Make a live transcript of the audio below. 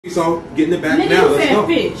So getting it back now. Let's go.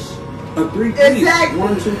 Fish. A 3-piece. Exactly.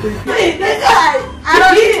 1, 2, 3. I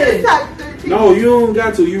don't need this type of 3-piece. No, you don't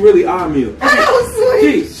got to. You really are meal.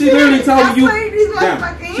 She literally told me you.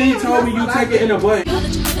 Damn. She told me you take it in a butt.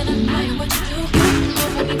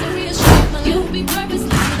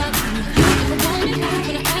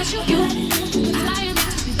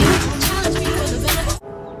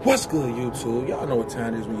 What's good, YouTube? Y'all know what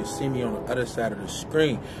time it is when you see me on the other side of the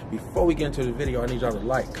screen. Before we get into the video, I need y'all to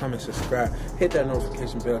like, comment, subscribe, hit that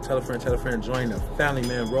notification bell, tell a friend, join the family,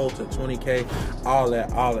 man, roll to 20K, all that.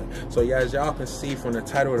 So yeah, as y'all can see from the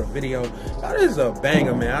title of the video, y'all, this is a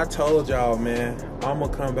banger, man. I told y'all, man, I'm gonna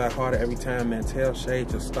come back harder every time, man. Tell Shay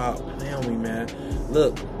to stop playing with me, man.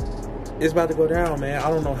 Look, it's about to go down, man. I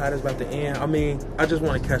don't know how this is about to end. I mean, I just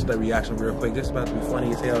want to catch that reaction real quick. This is about to be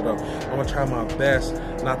funny as hell, though. I'm going to try my best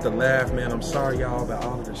not to laugh, man. I'm sorry, y'all, about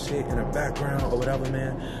all of the shit in the background or whatever,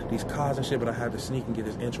 man. These cars and shit, but I had to sneak and get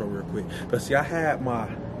this intro real quick. But see, I had my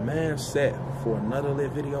man set for another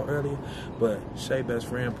lit video earlier, but Shay Best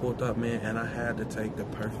Friend pulled up, man, and I had to take the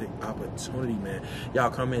perfect opportunity, man. Y'all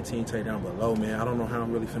comment, team, take down below, man. I don't know how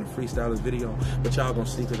I'm really finna freestyle this video, but y'all gonna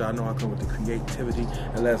see, because y'all know I come with the creativity,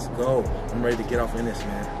 and let's go. I'm ready to get off in this,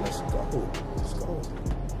 man. Let's go. Let's go.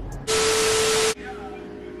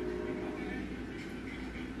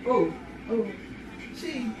 Oh.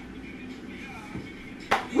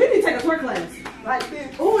 We need to take a twerk class. Like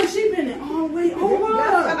this. Oh, and she been in all the way over.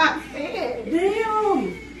 That's what I said.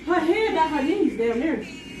 Damn. Her head got her knees down there.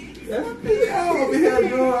 That's y'all over here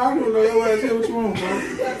doing. I don't know your ass here. What you want, bro?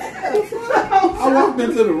 I walked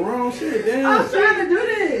into the wrong shit. Damn. I was trying to do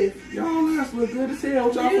this. Y'all ass look good as hell.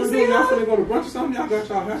 What y'all finna do? Y'all finna go to brunch or something? Y'all got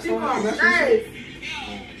y'all hats on? Nice.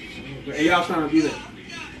 And y'all trying to do that?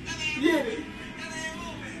 Yeah.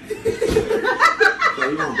 So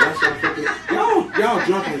you gonna bless y'all fucking... Y'all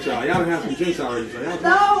drunk with y'all. Y'all done have some drinks already. So y'all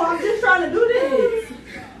No, I'm just trying to do this.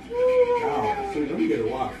 Y'all, see, let me get a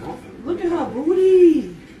watch. Look at her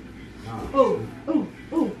booty. Oh.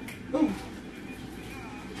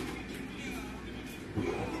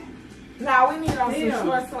 Now we need on some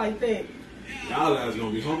shorts like that. Y'all ass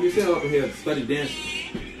gonna be hungry as hell up in here to study dancing.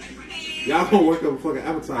 Y'all gonna work up a fucking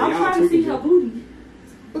appetite. I'm trying to see her booty.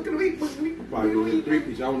 Look at me. Probably gonna get a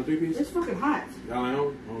 3-piece. Y'all want a 3-piece? It's fucking hot. Y'all ain't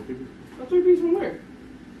on a 3-piece? A 3-piece from where?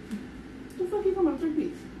 The fuck you talking about a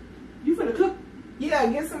 3-piece? You finna cook? Yeah,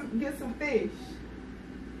 get some fish.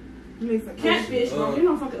 You need some Catfish, bro. You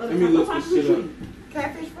know fucking other let me look type this shit up.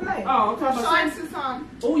 catfish fillet. Oh, okay. Sharks or something.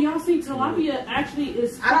 Oh, y'all see tilapia actually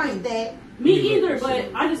is. I don't eat that. Me either, but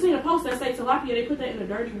I just seen a post that say tilapia. They put that in the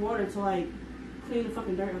dirty water to like clean the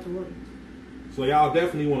fucking dirt out the water. So y'all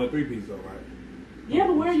definitely want a 3-piece though, right? Yeah,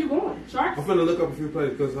 but where are you going? Sharks? I'm finna look up a few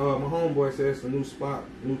places because my homeboy said it's a new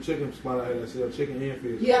chicken spot out here that sell chicken and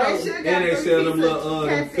fish. Yeah, they should. And they sell them little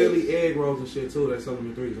them Philly egg rolls and shit too. They sell them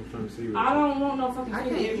in 3s. I'm trying to see. I don't want no fucking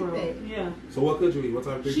Philly egg roll. That. Yeah. So what could you eat? What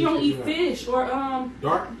type of 3-piece? She don't eat fish or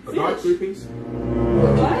dark. A fish. dark 3-piece.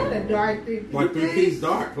 What? A dark 3-piece. Like 3-piece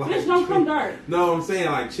dark. Like fish don't come dark. No, I'm saying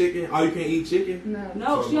like chicken. Oh, you can't eat chicken?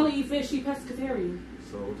 No, so, she only eat fish. She pescatarian.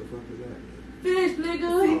 So what the fuck is that? Fish,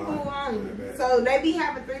 nigga. Seafood. So they be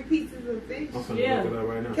having 3 pieces of fish. I'm finna look it up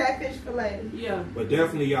right now. Catfish fillet. Yeah. But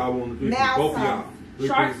definitely y'all want a 3-piece. Now Both of y'all.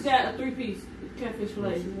 Sharks got a 3-piece catfish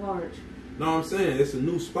fillet, large. No, I'm saying it's a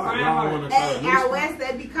new spot. Right, Y'all want to try a new out spot? west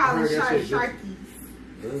they be calling sharkies.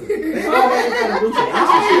 They always gotta do some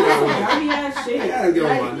extra Dirty ass shit. I gotta get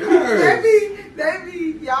on my nerves. They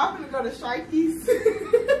be, y'all finna go to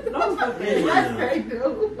Sharkies. No fucking Yes, they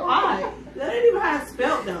do. Why? That ain't even how it's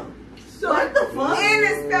spelled though. What the fuck? And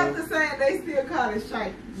it's spelled the same, they still call it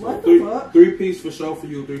Sharkies. What the fuck? 3-piece for show for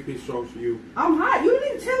you, 3-piece show for you. I'm hot. You didn't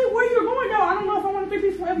even tell me where you're going though. I don't know if I want a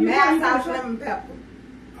 3-piece forever. Now lemon pepper.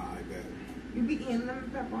 I bet. You be eating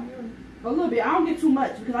lemon pepper on yours? A little bit. I don't get too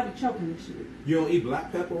much because I be choking this shit. You don't eat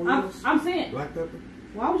black pepper on yours? I'm saying. Black pepper?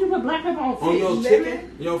 Why would you put black pepper on fish? On your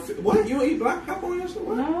chicken? What? You don't eat black pepper on your shit?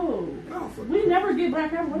 What? No. Oh, we never get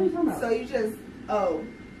black pepper. What are you talking about? So you just,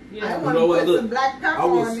 yeah. I want to put some black pepper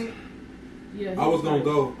on it. Yeah, I was gonna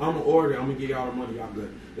go. I'm gonna order. I'm gonna give y'all the money. Y'all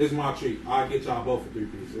good. It's my treat. I'll get y'all both for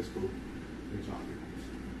 3-piece. It's cool. Get y'all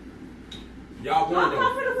 3-piece. Y'all going I'm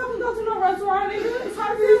not finna fucking go to no restaurant, nigga. It's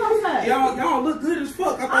hard to feel outside. Y'all look good as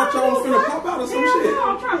fuck. I thought y'all was finna pop out or some shit. No,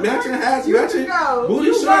 I'm trying to matching hats, matching booty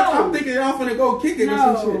you shorts. go. I'm thinking y'all finna go kick it or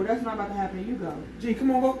some shit. No, that's not about to happen. You go. Gee,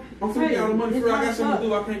 come on, go. I'm finna get y'all the money for I got something to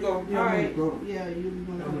do. I can't go. Yeah, all right. Go. Yeah, you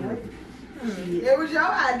gonna go, right? It was your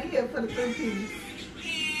idea for the 3-piece.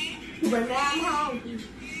 But now I'm hungry.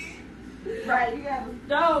 Right, you gotta.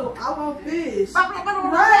 No, I want fish.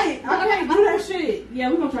 Right, I can't do that shit. Yeah,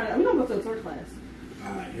 we're gonna try that. We're gonna go to a twerk class.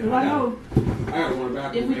 Alright, Do I know? I gotta go to the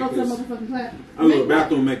bathroom. If we go to the motherfucking class. I'm going to the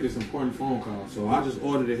bathroom and make this important phone call. So I just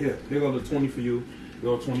ordered it here. Here go the 20 for you. Here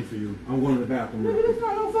go 20 for you. I'm going to the bathroom. Nigga, this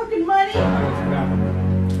not no fucking money. I go to the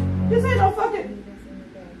bathroom. This ain't no fucking.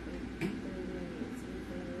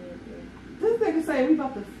 This nigga say we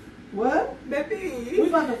about to. What? Baby. We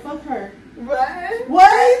about to fuck her. What?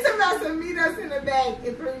 What? You talking about some meet us in the back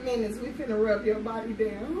in 3 minutes. We finna rub your body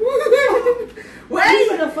down. We Wait.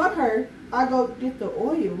 finna fuck her. I go get the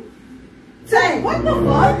oil. Tay, What the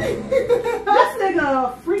fuck? This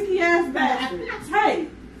nigga a freaky ass bastard. Tay,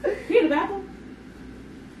 he in the bathroom?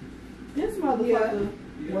 This motherfucker.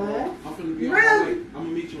 Yeah, What? I'm finna be Really? out. I'm gonna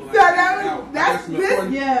meet you in like So an that hour. was, that's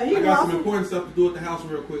this. Yeah, he I got some awesome. important stuff to do at the house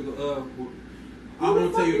real quick. I'm Who gonna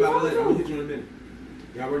the tell you fuck about it you later. I'm talking gonna hit you in a minute.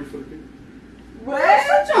 Y'all ready for the thing? What? I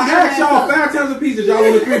asked y'all 5 times a piece that y'all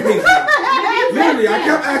want a 3-piece. Literally, I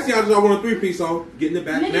kept asking y'all that y'all want a 3-piece. So getting it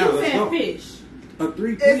back Nigga, now. you Let's said go. fish. A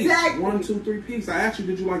 3-piece. Exactly. 1, 2, 3-piece. I asked you,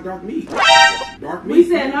 did you like dark meat? Dark meat. We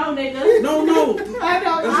said no, nigga. No, no. I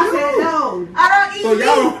don't. That's I said no. I don't eat So y'all meat.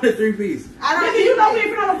 don't want a 3-piece. I don't Nigga, eat you know me meat. if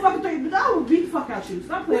you're not a fucking thing, but I will beat the fuck out you.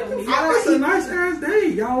 Stop playing with me. I It's don't a eat nice ass day.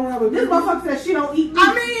 Y'all don't have a This 3-piece. motherfucker said she don't eat meat. I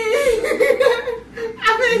mean,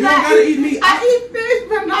 You don't gotta eat meat. I eat fish,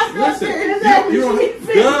 but not that Listen, fish. you don't. She eat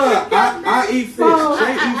fish. Duh, I eat fish. So-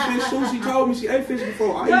 Shay eat fish too. She told me she ate fish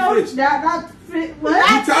before. I No, eat fish. not fit. What?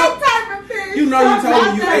 Not You told- that type of fish. You know you Not told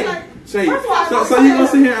me you that ate. type- Shay, First of all, so you gonna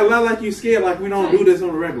sit here and lie like you scared, like we don't do this on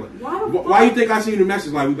the regular. Why the fuck? Why you think I seen the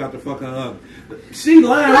message like we about to fuck her up? She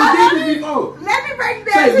lying. We did this before. Let me break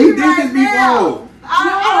that Say, to we you did right this before. now.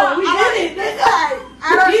 No, we did it, nigga.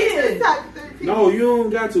 I don't We eat did. this type of fish. No, you don't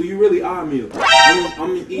got to. You really are me. I'm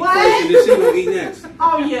gonna eat What? first and then she gonna eat next.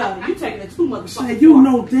 Oh yeah, you taking it too motherfucking Say, far. you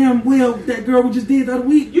know damn well that girl we just did the other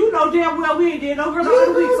week. You know damn well we ain't did no girl the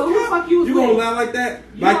other week, so who the fuck you was You gonna with? lie like that?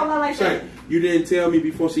 You gonna lie like Shay, that? you didn't tell me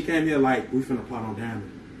before she came here like we finna plot on Diamond.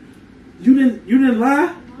 You didn't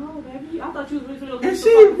lie? No, baby, I thought you was with me. And she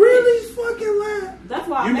really fucking lied. That's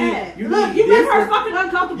why I'm You need- mad. you Look, need you make her different- fucking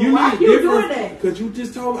uncomfortable. You Why need you different, doing that? Cause you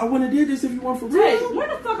just told me I wouldn't have did this if you weren't for Hey, real. where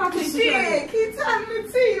the fuck I take this shit? Shit, keep telling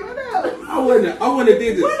it to you. What else? I wouldn't have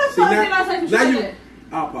did this. Where the See, fuck now- did I say some now shit you- like that?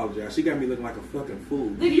 I apologize. She got me looking like a fucking fool.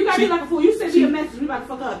 Nigga, you got me like a fool. You sent me a message. We about to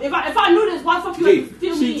fuck up. If I knew this, why the fuck you Gee, like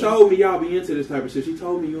steal me she in? told me y'all be into this type of shit. She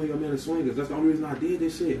told me you and your man are swingers. That's the only reason I did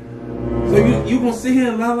this shit. So you gonna sit here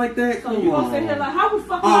and lie like that? So Come you gonna on. sit here like, how the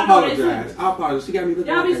fuck do I I know that apologize. shit? I apologize. She got me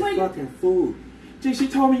looking Y'all be like a swinging? fucking fool. Gee, she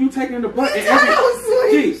told me you taking the butt and I everything.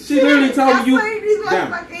 don't Gee, sleep. she literally told me you. I sleep these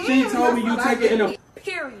Damn, motherfucking she hands. told me you That's what take it in I the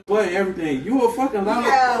Period. butt and everything. You a fucking liar.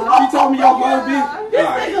 Yeah. She told me your whole Yeah. business. This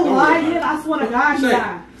Alright, nigga don't worry lying. about I swear to God, he it.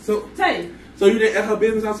 lied. So Tay, you didn't air her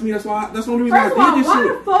business out to me. That's the only reason first of I all, did this why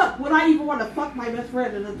shit. the fuck would I even want to fuck my best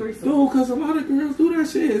friend in a threesome? Dude, because a lot of girls do that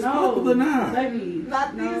shit. It's popular now. Baby,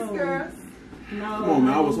 Not these no. girls. No. Come on,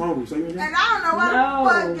 man. I was hungry. So you And I don't know why No.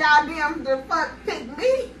 the fuck y'all damn the fuck picked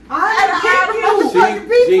me. I Fucking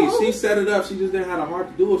people. She set it up. She just didn't have the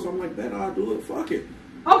heart to do it. So I'm like, bet I'll do it. Fuck it.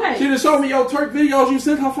 Okay. She just showed me your Turk videos. You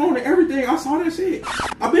sent her phone and everything. I saw that shit.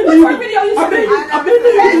 I've been What to Turk video you I've been sent me? I've been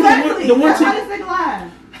to Exactly. the one That's why chick. this nigga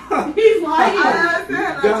lying. He's lying. God,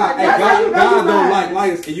 That's how you know God you don't lying. like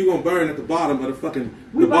lights, and you gonna burn at the bottom of the fucking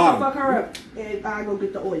We the about to bottom. fuck her up, and I go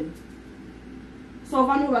get the oil. So if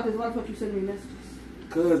I knew about this, why the fuck you sending me messages?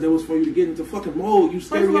 Cause that was for you to get into fucking mode. You First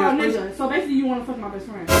scary of all, ass person. nigga. So basically, you want to fuck my best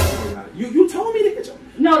friend? You told me to get your.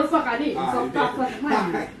 No, the fuck I didn't. So Alright, stop bet. fucking playing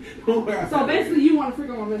with me. Alright. Don't worry So about basically, you want to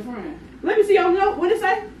freak on my best friend. Let me see your note. What it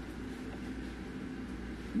say?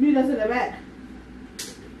 Meet us in the back.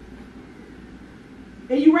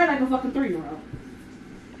 And you ran like a fucking 3-year-old.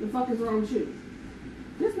 The fuck is wrong with you?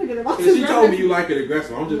 This nigga about that. She told me you like it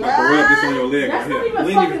aggressive. I'm just about to rub this on your leg That's right not here. even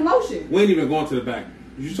We ain't fucking lotion. We ain't even going to the back.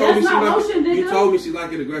 You told That's me she not like lotion, it. You nigga. told me she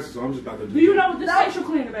like it aggressive, so I'm just about to Do you know what this No. facial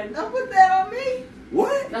cleaner, baby? Don't put that on me.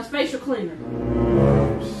 What? That's facial cleaner.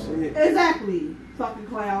 Shit. Exactly. Fucking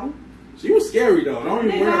clown. She was scary though. Don't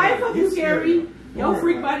even Nigga, worry I ain't about it. fucking You scary. Don't Yo, worry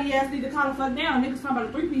freak about it. body ass need to calm the fuck down. Niggas talking about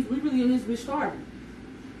a 3-piece. We really in this bitch starting.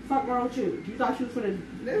 Fuck wrong with you? You thought you was finna.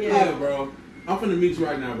 Yeah, bro. I'm finna meet you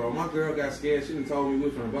right now, bro. My girl got scared. She done told me we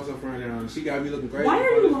was finna bust her friend down. She got me looking crazy. Why in are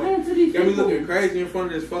front you of this- lying to these Got me people? looking crazy in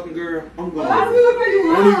front of this fucking girl. I'm going. Why the fuck are you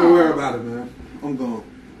Don't even lying? worry about it, man. I'm gone.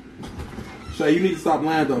 Shay, you need to stop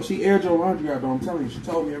lying though. She aired your laundry out though. I'm telling you. She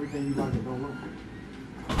told me everything you like and don't know.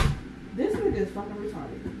 This nigga is fucking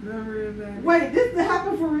retarded. Not real bad. Wait, this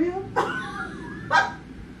happened for real?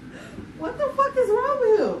 What the fuck is wrong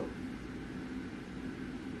with him?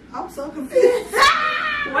 I'm so confused.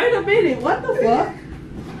 Wait a minute, what the fuck?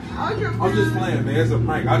 I'm just playing, man. It's a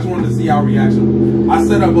prank. I just wanted to see y'all reaction. I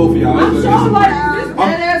set up both of y'all. I'm It's sure a like prank. this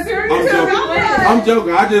dead ass serious. I'm joking. Wait, I'm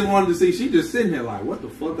joking. I just wanted to see. She just sitting here like, what the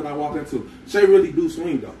fuck did I walk into? Shay really do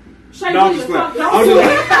swing though. Shay no, I'm just playing. I'm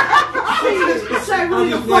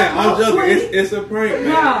just playing. I'm joking. It's a prank,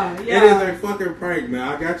 man. Yeah. It is a fucking prank, man.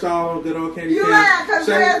 I got y'all on good old candy. You lying because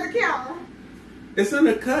you have the camera. It's in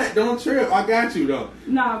the cut. Don't trip. I got you though.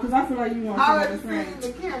 No, because I feel like you want to already seen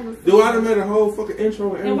the camera. Do I done made a whole fucking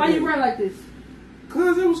intro and why you run like this?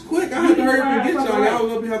 Cause it was quick. I had to hurry up and get y'all. Y'all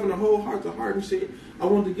was gonna be having a whole heart to heart and shit. I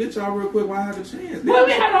wanted to get y'all real quick while I had the chance. Well,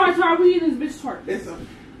 we had a heart to heart. We eating this bitch tart. It's a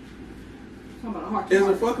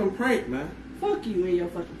fucking prank, man. Fuck you and your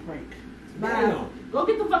fucking prank. Bye. Go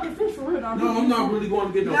get the fucking fish for real. No, I'm not really going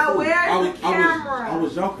to get no food. Where's the camera? I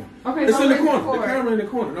was joking. Okay, it's in the corner. The camera in the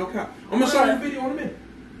corner. No cap. I'm gonna show you the video in a minute.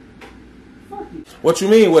 Fuck you. What you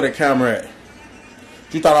mean with a camera at?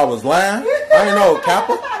 You thought I was lying? I ain't know,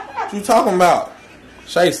 Kappa. What you talking about?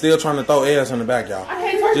 Shay still trying to throw airs in the back, y'all.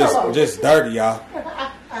 I can't Just dirty, y'all.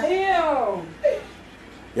 Damn.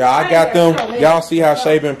 Yeah, I got them. Y'all see how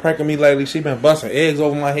Shay been pranking me lately. She been busting eggs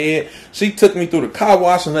over my head. She took me through the car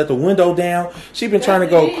wash and let the window down. She been trying to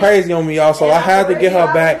go crazy on me, y'all. So I had to get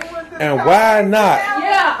her back. And why not?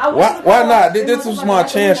 Yeah. Why not? This was my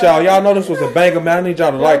chance, y'all. Y'all know this was a banger, man. I need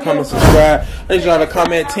y'all to like, comment, subscribe. I need y'all to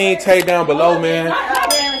comment Team Tay down below, man.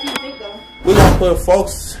 We gonna put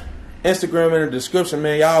folks' Instagram in the description,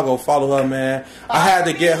 man. Y'all go follow her, man. I had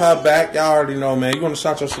to get her back. Y'all already know, man. You want to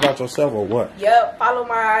shout your shit out yourself or what? Yep. Follow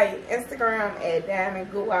my Instagram at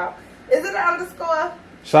DiamondGoOut. Is it _?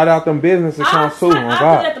 Shout out them business accounts too. My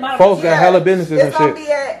God. Folks got hella businesses and shit. It's going to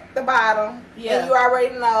be at the bottom. Yeah. And you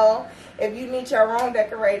already know, if you need your room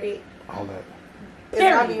decorated, all that. It's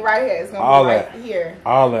going to be right here. It's going to be right here.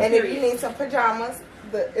 All that. And if you need some pajamas,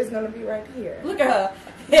 it's going to be right here. Look at her.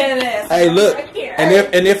 Hey, look,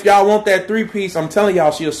 and if y'all want that 3-piece, I'm telling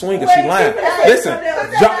y'all, she a swinger. She lying. Listen,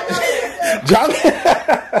 John,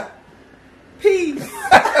 peace.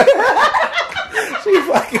 She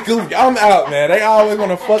fucking goofy. I'm out, man. They always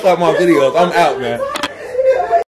want to fuck up my videos. I'm out, man.